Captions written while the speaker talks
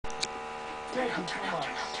Thank you so much.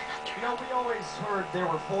 You know, we always heard there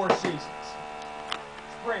were 4 seasons.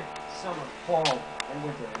 Spring, summer, fall, and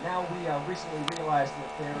winter. And now we recently realized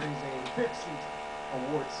that there is a 5th season,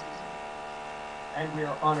 award season. And we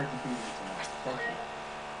are honored to be here tonight. Thank you.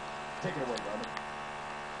 Take it away, brother.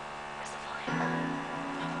 Where's the volume?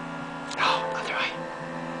 Oh, other way.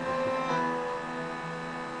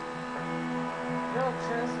 You're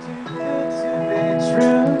just too good to be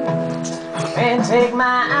true. Can't take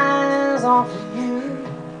my eyes off of you.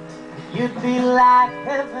 You'd be like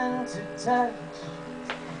heaven to touch.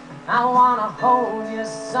 I wanna hold you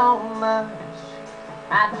so much.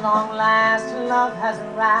 At long last, love has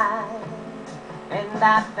arrived, and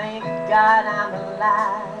I thank God I'm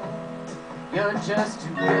alive. You're just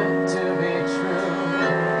too good to be true.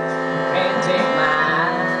 Can't take my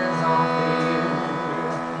eyes off of you.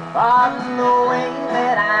 Pardon the way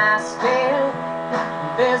that I stare.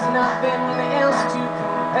 There's nothing else to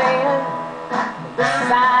compare. The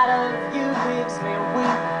sight of you makes me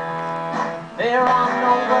weep. There are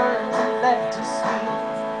no words left to speak.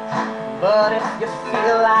 But if you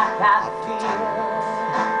feel like I feel,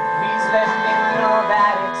 please let me know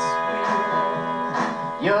that it's real.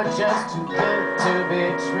 You're just too good to be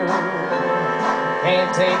true.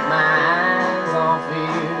 Can't take my eyes off of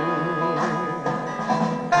you.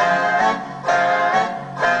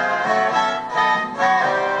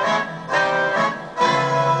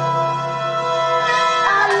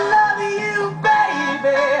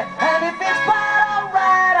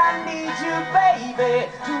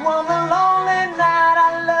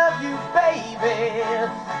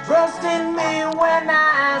 Trust in me when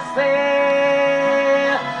I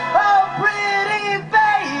say, oh pretty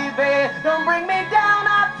baby, don't bring me down,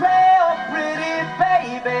 I pray. Oh pretty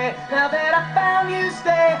baby, now that I found you,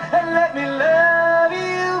 stay and let me love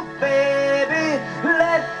you, baby.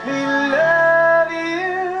 Let me love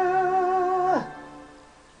you.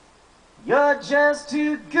 You're just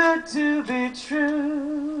too good to be true.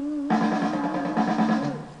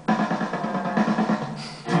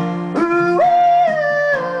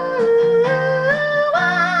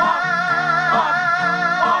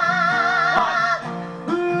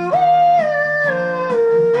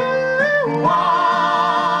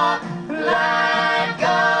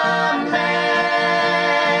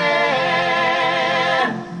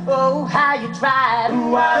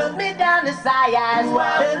 Put me down to size,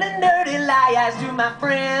 telling dirty lies to my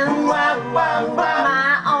friends.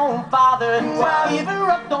 My own father, give her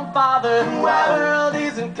up, don't bother. The world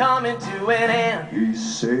isn't coming to an end. He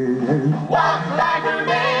said, walk like a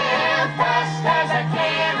man, fast as I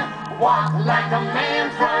can. Walk like a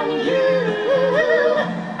man from you.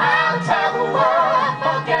 I'll tell the world,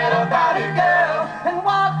 forget about it, girl, and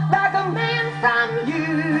walk like a man from you.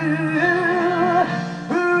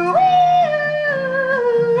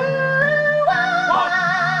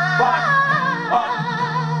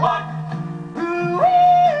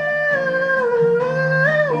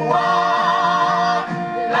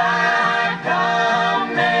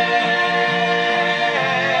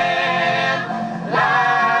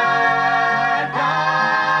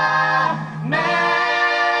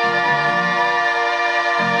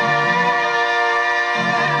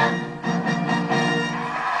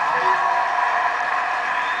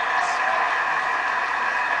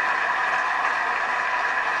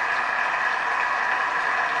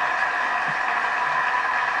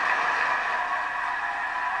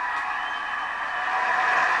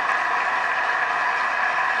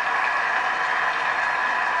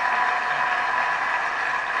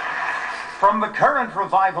 From the current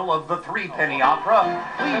revival of the Three Penny Opera,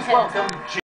 please welcome